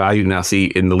higher value. Now, see,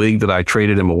 in the league that I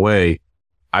traded him away,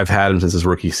 I've had him since his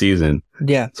rookie season.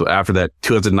 Yeah. So after that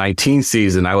 2019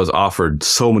 season, I was offered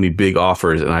so many big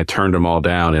offers and I turned them all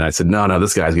down. And I said, no,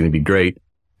 this guy's going to be great.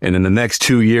 And in the next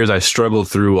 2 years, I struggled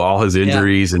through all his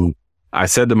injuries. And I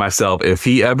said to myself, if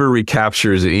he ever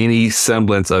recaptures any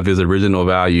semblance of his original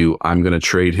value, I'm going to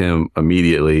trade him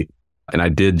immediately. And I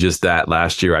did just that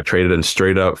last year. I traded him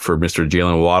straight up for Mr.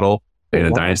 Jalen Waddle in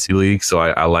a dynasty league. So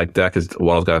I like that because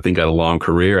Waddle's got a long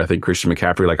career. I think Christian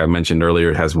McCaffrey, like I mentioned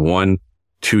earlier, has 1-2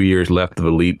 years left of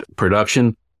elite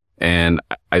production. And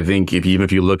I think even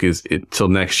if you look till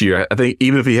next year, I think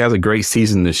even if he has a great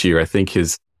season this year, I think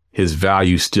his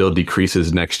value still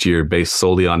decreases next year based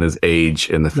solely on his age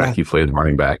and the fact he plays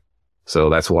running back. So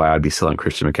that's why I'd be selling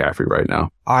Christian McCaffrey right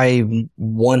now. I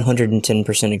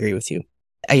 110% agree with you.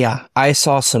 Yeah, I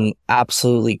saw some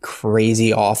absolutely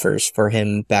crazy offers for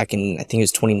him back in, I think it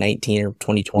was 2019 or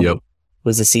 2020. Yep.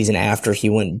 Was the season after he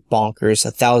went bonkers,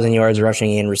 1,000 yards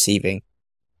rushing and receiving.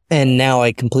 And now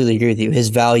I completely agree with you. His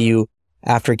value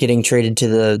after getting traded to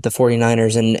the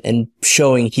 49ers and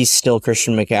showing he's still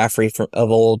Christian McCaffrey of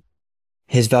old,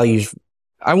 his value's,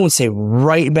 I won't say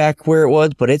right back where it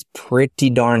was, but it's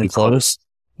pretty darn close.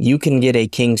 You can get a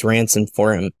king's ransom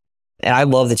for him. And I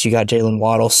love that you got Jalen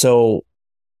Waddle. So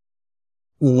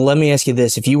let me ask you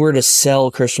this. If you were to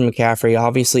sell Christian McCaffrey,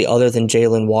 obviously other than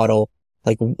Jalen Waddle,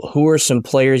 like who are some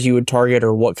players you would target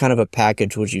or what kind of a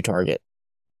package would you target?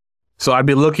 So I'd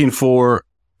be looking for,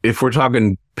 if we're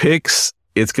talking picks,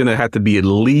 it's going to have to be at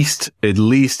least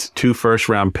 2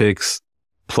 first-round picks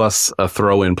plus a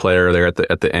throw-in player there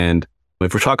at the end.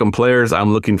 If we're talking players,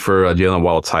 I'm looking for a Jalen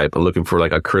Waddle type. I'm looking for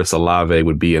like a Chris Olave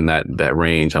would be in that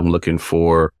range. I'm looking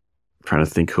for, I'm trying to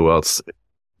think who else.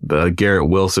 Garrett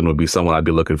Wilson would be someone I'd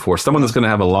be looking for. Someone that's going to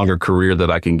have a longer career that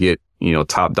I can get,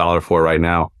 top dollar for right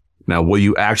now. Now, will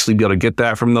you actually be able to get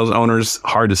that from those owners?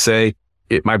 Hard to say.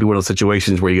 It might be one of those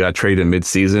situations where you got to trade in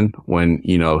mid-season when,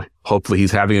 hopefully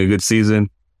he's having a good season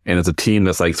and it's a team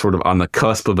that's like sort of on the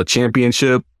cusp of a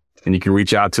championship and you can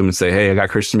reach out to him and say, hey, I got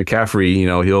Christian McCaffrey,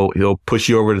 he'll push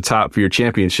you over the top for your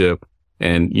championship.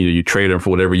 And, you trade them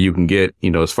for whatever you can get,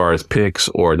 as far as picks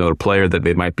or another player that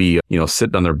they might be,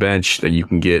 sitting on their bench that you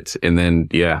can get. And then,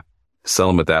 sell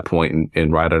them at that point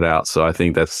and ride it out. So I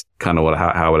think that's kind of how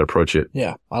I would approach it.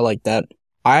 Yeah, I like that.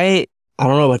 I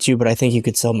don't know about you, but I think you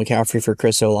could sell McCaffrey for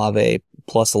Chris Olave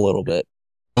plus a little bit.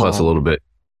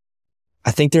 I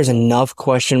think there's enough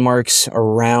question marks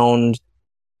around,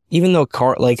 even though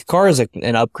Carr is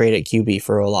an upgrade at QB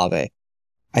for Olave.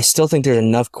 I still think there's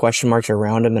enough question marks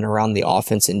around him and around the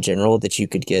offense in general that you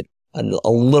could get a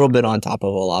little bit on top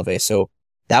of Olave. So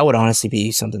that would honestly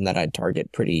be something that I'd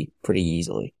target pretty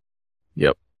easily.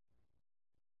 Yep.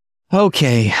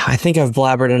 Okay, I think I've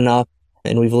blabbered enough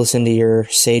and we've listened to your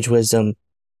sage wisdom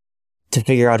to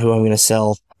figure out who I'm going to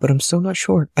sell, but I'm still not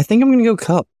sure. I think I'm going to go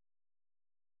Cup.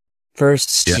 For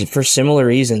similar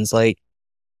reasons, like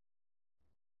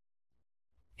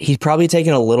he's probably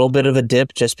taken a little bit of a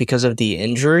dip just because of the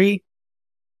injury,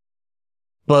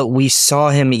 but we saw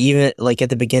him even like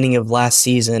at the beginning of last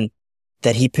season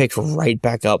that he picked right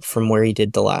back up from where he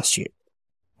did the last year,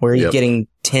 where he's getting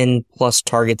 10 plus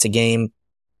targets a game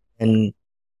and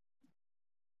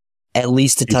at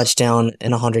least a touchdown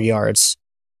and 100 yards.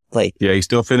 He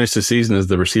still finished the season as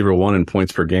the receiver 1 in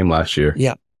points per game last year.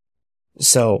 Yeah.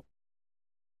 So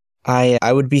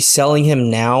I would be selling him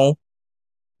now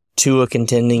to a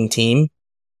contending team.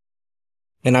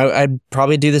 And I'd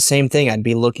probably do the same thing. I'd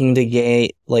be looking to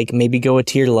get, maybe go a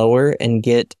tier lower and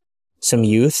get some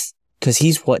youth. Cause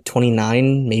he's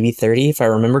 29, maybe 30, if I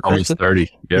remember correctly. Almost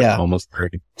 30. Yeah, almost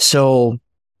 30. So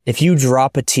if you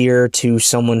drop a tier to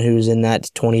someone who's in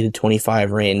that 20 to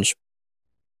 25 range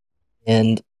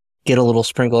and get a little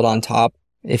sprinkled on top,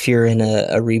 if you're in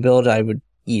a rebuild, I would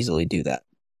easily do that.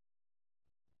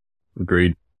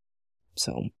 Agreed.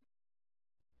 So,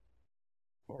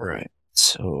 all right.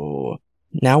 So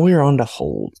now we're on to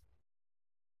hold.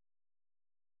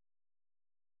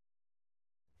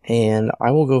 And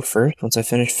I will go first once I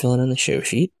finish filling in the show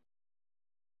sheet.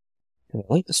 I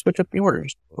like to switch up the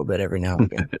orders a little bit every now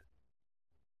and again.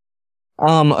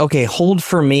 Okay, hold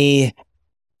for me.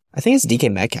 I think it's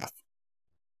DK Metcalf.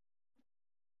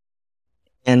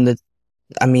 And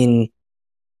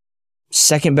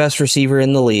second best receiver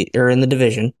in the league or in the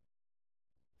division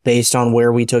based on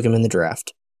where we took him in the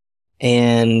draft.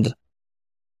 And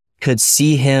could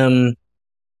see him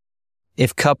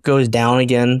if Kupp goes down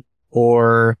again,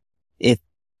 or if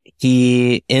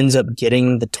he ends up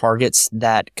getting the targets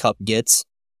that Kupp gets,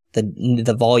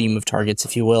 the volume of targets,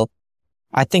 if you will.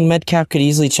 I think Metcalf could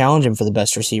easily challenge him for the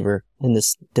best receiver in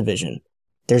this division.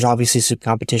 There's obviously some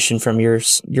competition from your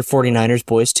 49ers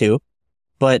boys too,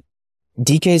 but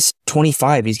DK's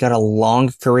 25. He's got a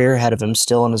long career ahead of him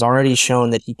still and has already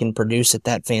shown that he can produce at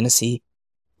that fantasy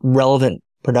relevant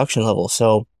production level.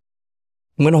 So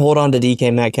I'm going to hold on to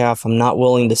DK Metcalf. I'm not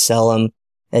willing to sell him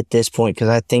at this point because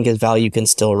I think his value can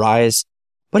still rise,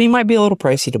 but he might be a little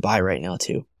pricey to buy right now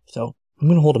too. So I'm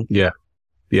going to hold him. Yeah,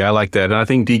 I like that. And I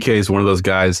think DK is one of those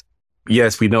guys.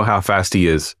 Yes, we know how fast he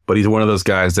is, but he's one of those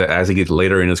guys that as he gets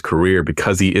later in his career,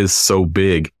 because he is so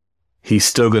big, he's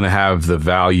still going to have the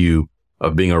value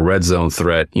of being a red zone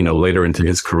threat, later into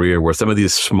his career, where some of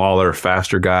these smaller,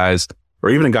 faster guys, or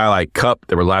even a guy like Kupp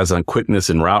that relies on quickness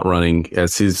and route running,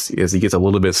 as he gets a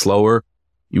little bit slower,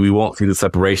 we won't see the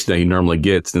separation that he normally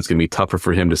gets, and it's going to be tougher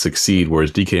for him to succeed.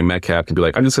 Whereas DK Metcalf can be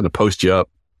like, I'm just going to post you up,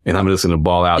 and I'm just going to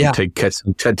ball out and catch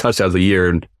 10 touchdowns a year,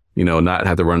 and not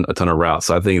have to run a ton of routes.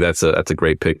 So I think that's a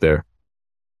great pick there.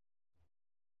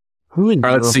 All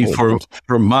right, let's see.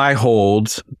 For my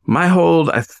hold,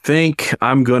 I think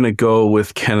I'm going to go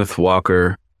with Kenneth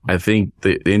Walker. I think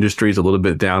the industry is a little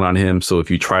bit down on him. So if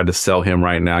you try to sell him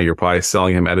right now, you're probably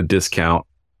selling him at a discount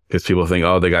because people think,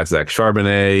 oh, they got Zach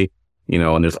Charbonnet,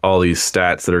 and there's all these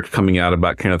stats that are coming out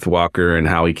about Kenneth Walker and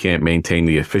how he can't maintain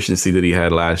the efficiency that he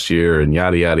had last year and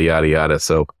yada, yada, yada, yada.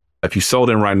 So if you sold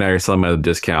him right now, you're selling him at a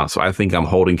discount. So I think I'm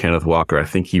holding Kenneth Walker. I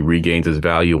think he regains his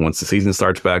value once the season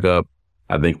starts back up.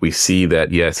 I think we see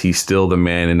that, yes, he's still the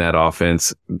man in that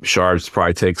offense. Sharps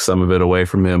probably takes some of it away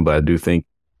from him, but I do think,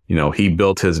 he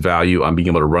built his value on being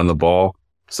able to run the ball.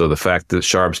 So the fact that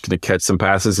Sharp's going to catch some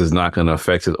passes is not going to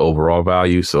affect his overall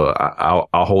value. So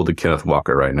I'll hold the Kenneth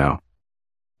Walker right now.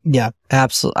 Yeah,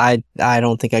 absolutely. I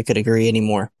don't think I could agree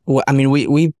anymore. I mean,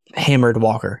 we hammered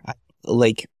Walker.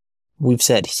 Like we've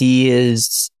said, he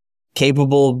is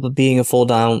capable of being a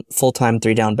full-time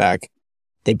 3-down back.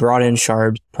 They brought in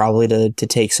Sharps probably to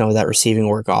take some of that receiving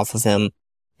work off of him.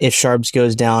 If Sharps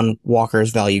goes down,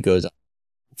 Walker's value goes up.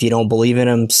 If you don't believe in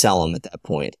him, sell him at that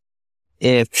point.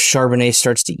 If Charbonnet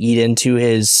starts to eat into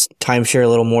his timeshare a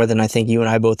little more than I think you and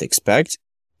I both expect,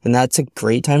 then that's a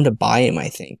great time to buy him, I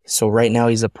think. So right now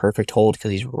he's a perfect hold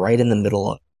because he's right in the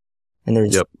middle of it.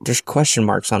 And there's question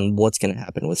marks on what's going to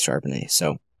happen with Charbonnet.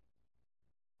 So,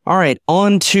 all right,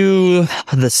 on to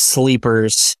the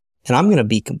sleepers. And I'm going to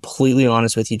be completely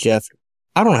honest with you, Geoff.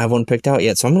 I don't have one picked out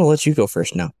yet, so I'm going to let you go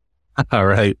first now. All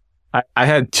right. I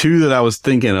had two that I was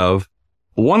thinking of.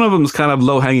 One of them is kind of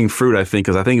low-hanging fruit, I think,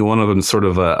 because I think one of them is sort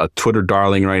of a Twitter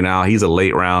darling right now. He's a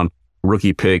late-round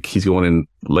rookie pick. He's going in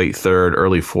late third,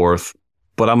 early fourth.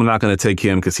 But I'm not going to take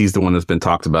him because he's the one that's been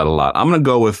talked about a lot. I'm going to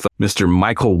go with Mr.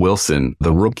 Michael Wilson,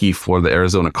 the rookie for the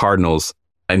Arizona Cardinals.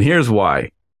 And here's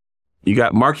why. You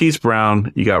got Marquise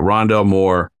Brown, you got Rondale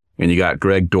Moore, and you got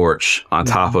Greg Dortch on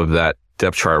top of that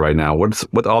depth chart right now.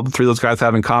 What all the three of those guys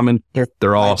have in common?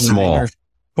 They're all small.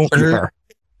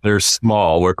 They're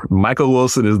small. Where Michael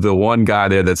Wilson is the one guy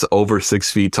there that's over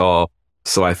 6 feet tall.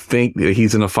 So I think that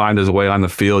he's going to find his way on the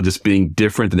field, just being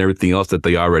different than everything else that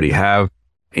they already have.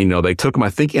 They took him, I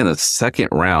think, in the second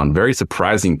round. Very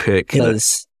surprising pick.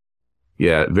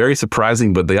 Yeah, very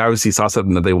surprising, but they obviously saw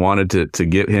something that they wanted to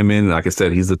get him in. Like I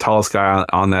said, he's the tallest guy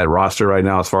on that roster right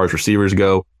now as far as receivers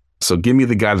go. So give me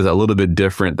the guy that's a little bit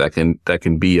different that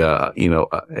can be a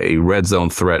red zone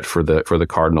threat for the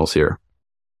Cardinals here.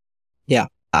 Yeah,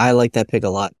 I like that pick a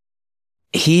lot.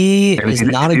 He is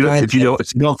not a guy.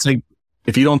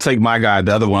 If you don't take my guy,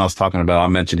 the other one I was talking about, I'll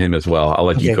mention him as well. I'll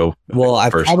let you go. Well, I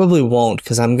probably won't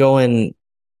because I'm going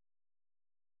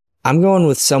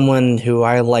with someone who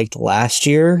I liked last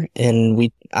year,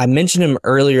 and I mentioned him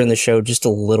earlier in the show just a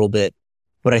little bit,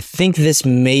 but I think this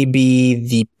may be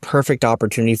the perfect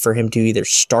opportunity for him to either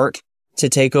start to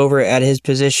take over at his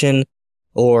position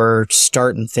or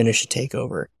start and finish a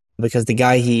takeover, because the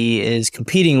guy he is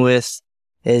competing with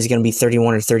is going to be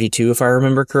 31 or 32, if I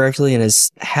remember correctly, and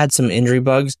has had some injury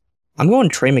bugs. I'm going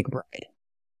Trey McBride.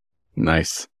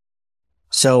 Nice.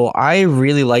 So I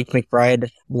really liked McBride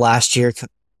last year.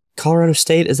 Colorado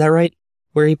State, is that right?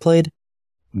 Where he played?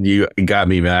 You got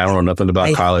me, man. I don't know nothing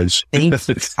about college.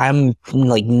 I'm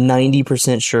like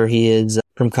 90% sure he is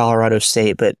from Colorado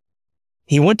State, but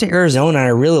he went to Arizona and I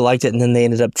really liked it, and then they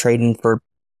ended up trading for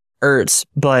Ertz.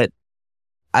 But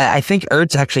I think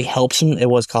Ertz actually helps him. It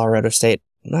was Colorado State.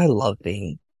 And I love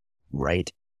being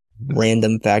right.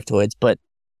 Random factoids. But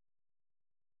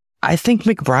I think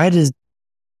McBride is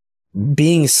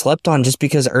being slept on just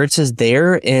because Ertz is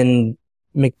there, and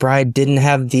McBride didn't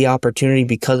have the opportunity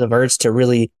because of Ertz to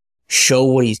really show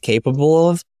what he's capable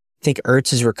of. I think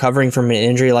Ertz is recovering from an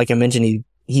injury. Like I mentioned,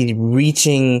 he's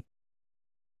reaching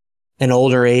an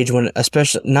older age when,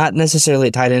 especially not necessarily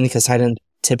at tight end, because tight end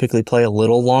typically play a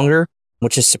little longer,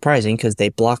 which is surprising because they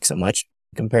block so much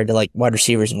compared to like wide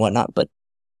receivers and whatnot. But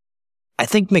I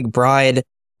think McBride,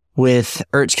 with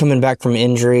Ertz coming back from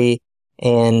injury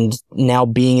and now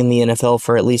being in the NFL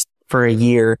for at least for a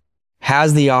year,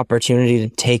 has the opportunity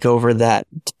to take over that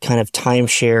kind of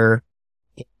timeshare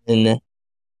in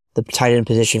the tight end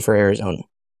position for Arizona.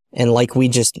 And like you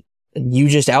just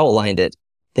outlined it,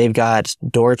 they've got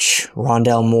Dortch,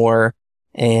 Rondale Moore,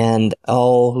 and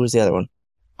who was the other one?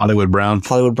 Hollywood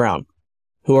Brown,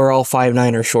 who are all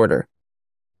 5'9" or shorter.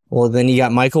 Well, then you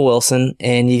got Michael Wilson,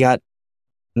 and you got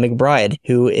McBride,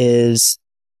 who is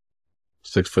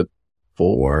 6'4".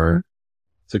 6'3".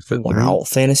 Wow,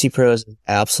 Fantasy Pros is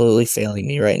absolutely failing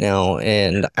me right now,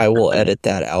 and I will edit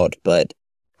that out, but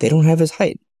they don't have his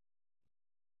height.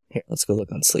 Here, let's go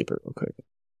look on Sleeper real quick.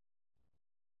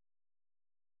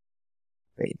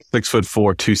 Great. 6'4",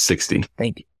 260.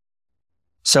 Thank you.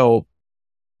 So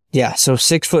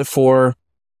 6'4",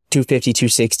 250,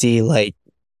 260, like,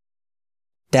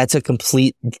 that's a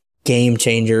complete game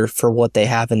changer for what they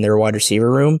have in their wide receiver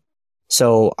room.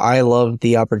 So I love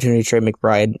the opportunity Trey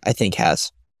McBride, I think,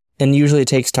 has. And usually it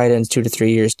takes tight ends 2 to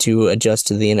 3 years to adjust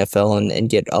to the NFL and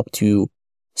get up to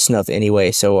snuff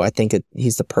anyway. So I think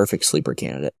he's the perfect sleeper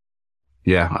candidate.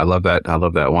 Yeah, I love that. I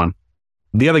love that one.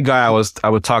 The other guy I was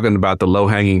talking about, the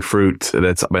low-hanging fruit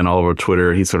that's been all over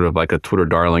Twitter. He's sort of like a Twitter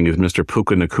darling, is Mr.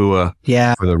 Puka Nacua.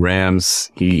 Yeah. For the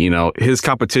Rams. He, his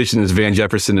competition is Van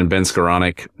Jefferson and Ben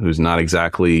Skoranek, who's not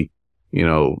exactly,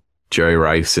 Jerry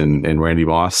Rice and Randy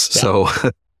Moss. Yeah. So,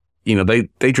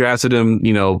 they drafted him,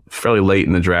 fairly late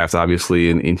in the draft,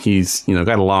 obviously, and he's,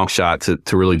 got a long shot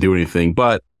to really do anything.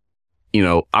 But,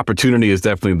 opportunity is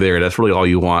definitely there. That's really all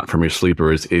you want from your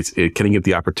sleeper is can he get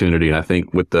the opportunity? And I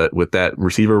think with that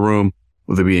receiver room,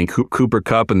 with it being Cooper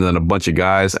Kupp and then a bunch of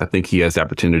guys, I think he has the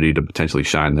opportunity to potentially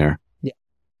shine there. Yeah,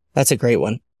 that's a great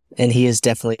one. And he is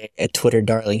definitely a Twitter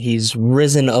darling. He's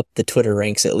risen up the Twitter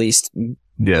ranks, at least.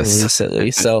 Yes.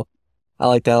 Recently. So I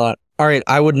like that a lot. All right.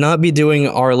 I would be doing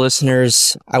our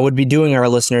listeners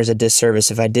a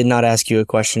disservice if I did not ask you a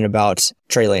question about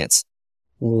Trey Lance.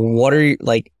 What are you,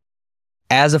 like,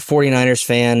 as a 49ers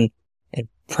fan, and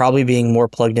probably being more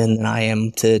plugged in than I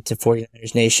am to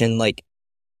 49ers Nation, like,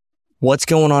 what's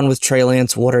going on with Trey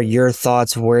Lance? What are your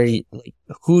thoughts? Who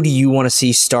do you want to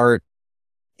see start?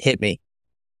 Hit me.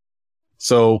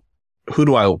 So who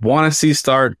do I want to see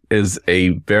start is a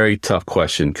very tough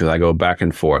question because I go back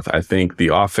and forth. I think the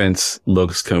offense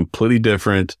looks completely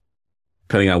different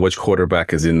depending on which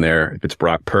quarterback is in there. If it's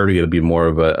Brock Purdy, it'll be more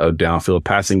of a downfield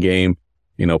passing game.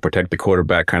 Protect the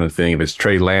quarterback kind of thing. If it's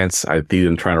Trey Lance, I see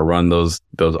them trying to run those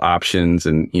options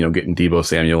and, getting Deebo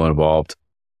Samuel involved.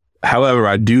 However,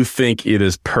 I do think it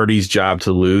is Purdy's job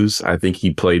to lose. I think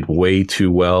he played way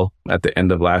too well at the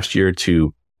end of last year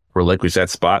to relinquish that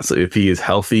spot. So if he is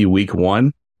healthy week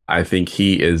 1, I think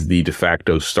he is the de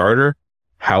facto starter.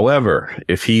 However,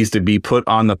 if he's to be put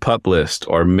on the PUP list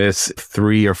or miss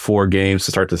 3 or 4 games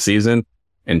to start the season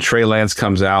and Trey Lance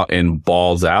comes out and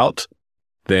balls out,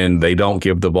 then they don't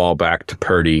give the ball back to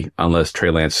Purdy unless Trey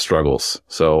Lance struggles.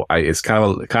 So it's kind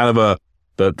of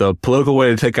the political way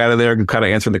to take out of there, kind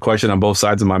of answering the question on both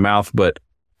sides of my mouth. But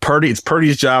it's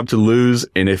Purdy's job to lose,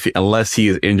 and unless he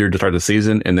is injured to start the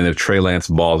season, and then if Trey Lance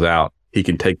balls out, he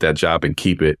can take that job and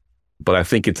keep it. But I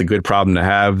think it's a good problem to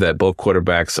have that both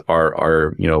quarterbacks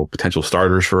are potential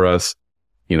starters for us.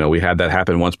 We had that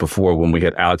happen once before when we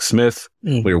had Alex Smith.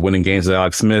 We were winning games with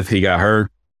Alex Smith. He got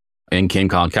hurt. And came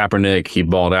Colin Kaepernick. He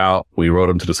balled out. We rode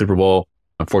him to the Super Bowl.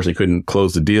 Unfortunately, couldn't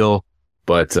close the deal.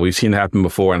 But we've seen it happen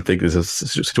before. And I think this is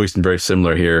a situation very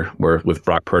similar here with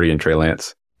Brock Purdy and Trey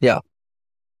Lance. Yeah.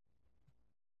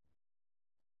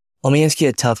 Let me ask you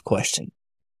a tough question.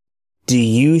 Do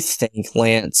you think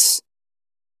Lance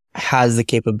has the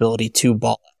capability to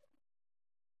ball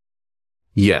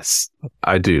Yes,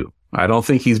 I do. I don't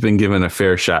think he's been given a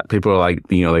fair shot. People are like,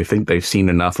 they think they've seen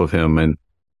enough of him. And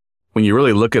when you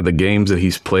really look at the games that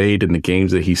he's played and the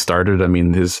games that he started, I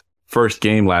mean, his first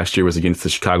game last year was against the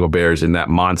Chicago Bears in that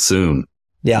monsoon.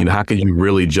 Yeah. How can you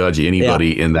really judge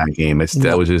anybody in that game?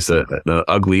 That was just an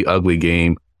ugly, ugly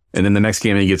game. And then the next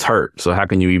game he gets hurt. So how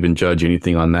can you even judge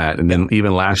anything on that? And then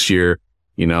even last year,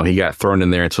 he got thrown in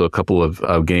there into a couple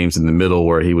of games in the middle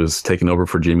where he was taking over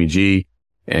for Jimmy G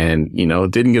and,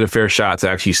 didn't get a fair shot to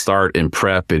actually start and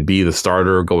prep and be the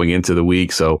starter going into the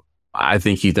week. So I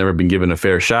think he's never been given a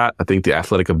fair shot. I think the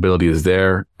athletic ability is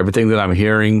there. Everything that I'm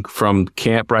hearing from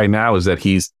camp right now is that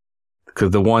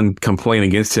because the one complaint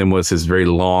against him was his very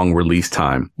long release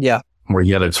time. Yeah. Where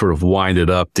he had to sort of wind it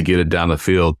up to get it down the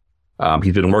field.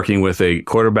 He's been working with a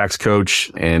quarterback's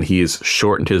coach and he has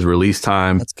shortened his release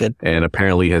time. That's good. And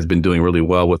apparently has been doing really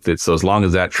well with it. So as long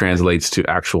as that translates to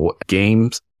actual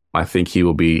games, I think he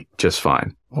will be just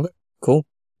fine. Okay. Cool.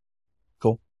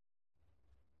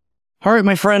 All right,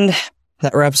 my friend,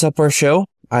 that wraps up our show.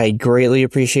 I greatly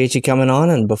appreciate you coming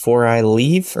on. And before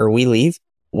we leave,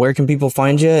 where can people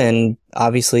find you? And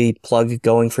obviously plug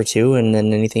Going for Two and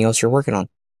then anything else you're working on.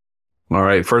 All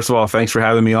right. First of all, thanks for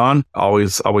having me on.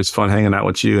 Always fun hanging out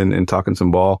with you and talking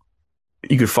some ball.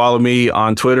 You can follow me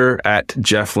on Twitter at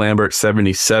Geoff Lambert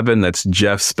 77. That's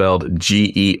Geoff spelled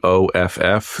Geoff.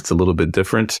 It's a little bit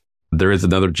different. There is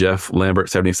another Geoff Lambert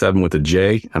 77 with a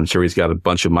J. I'm sure he's got a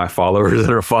bunch of my followers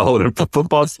that are following him for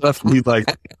football stuff. And he's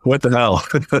like, what the hell?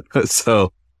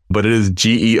 But it is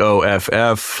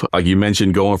Geoff. Like you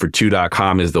mentioned,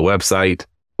 goingfor2.com is the website.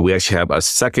 We actually have a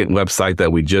second website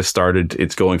that we just started.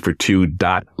 It's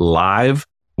goingfor2.live,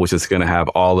 which is going to have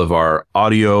all of our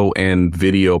audio and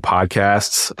video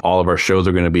podcasts. All of our shows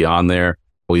are going to be on there.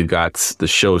 We've got the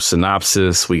show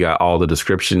synopsis. We got all the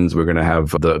descriptions. We're going to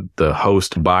have the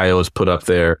host bios put up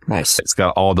there. Nice. It's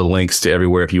got all the links to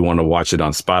everywhere if you want to watch it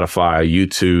on Spotify,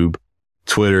 YouTube,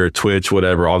 Twitter, Twitch,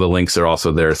 whatever. All the links are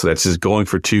also there. So that's just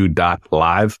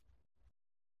goingfor2.live.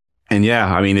 And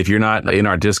yeah, I mean, if you're not in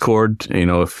our Discord,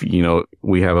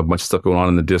 we have a bunch of stuff going on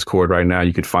in the Discord right now.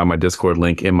 You could find my Discord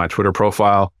link in my Twitter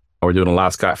profile. We're doing a lot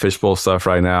of Scott Fishbowl stuff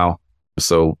right now.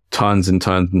 So tons and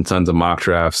tons and tons of mock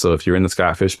drafts. So if you're in the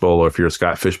Scott Fishbowl or if you're a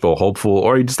Scott Fishbowl hopeful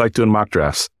or you just like doing mock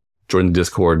drafts, join the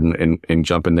Discord and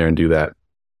jump in there and do that.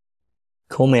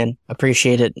 Cool, man.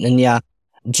 Appreciate it. And yeah,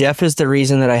 Geoff is the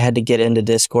reason that I had to get into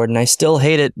Discord and I still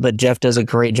hate it, but Geoff does a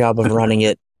great job of running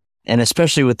it. And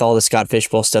especially with all the Scott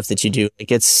Fishbowl stuff that you do,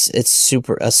 it's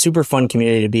a super fun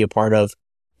community to be a part of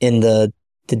in the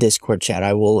Discord chat.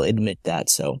 I will admit that.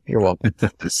 So you're welcome.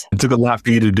 It took a lot for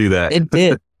you to do that. It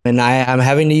did. And I'm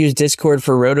having to use Discord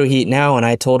for Roto Heat now. And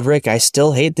I told Rick, I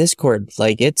still hate Discord.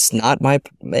 Like, it's not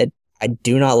I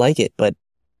do not like it, but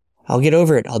I'll get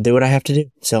over it. I'll do what I have to do.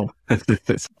 So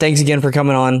thanks again for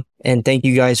coming on. And thank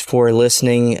you guys for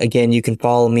listening. Again, you can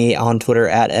follow me on Twitter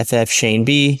at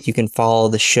FFShaneB. You can follow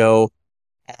the show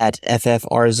at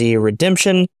FFRZ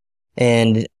Redemption.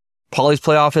 And Polly's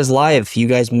Playoff is live. You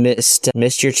guys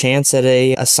missed your chance at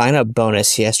a sign-up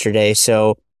bonus yesterday.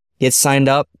 So get signed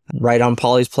up right on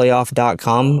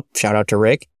pollysplayoff.com. Shout out to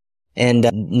Rick. And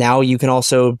now you can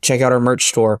also check out our merch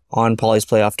store on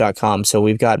pollysplayoff.com. So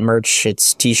we've got merch.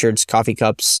 It's t-shirts, coffee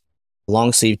cups,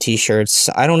 long sleeve t-shirts.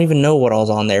 I don't even know what all's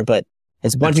on there, but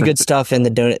it's a bunch of good stuff. And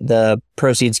the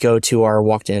proceeds go to our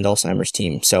Walked In Alzheimer's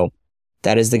team. So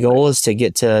that is the goal, is to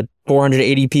get to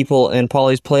 480 people in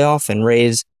Polly's Playoff and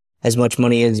raise as much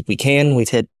money as we can. We've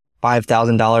hit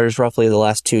 $5,000 roughly the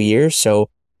last 2 years. So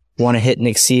want to hit and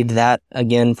exceed that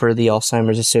again for the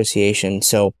Alzheimer's Association.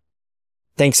 So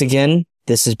thanks again.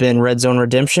 This has been Red Zone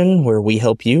Redemption, where we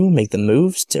help you make the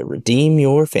moves to redeem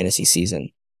your fantasy season.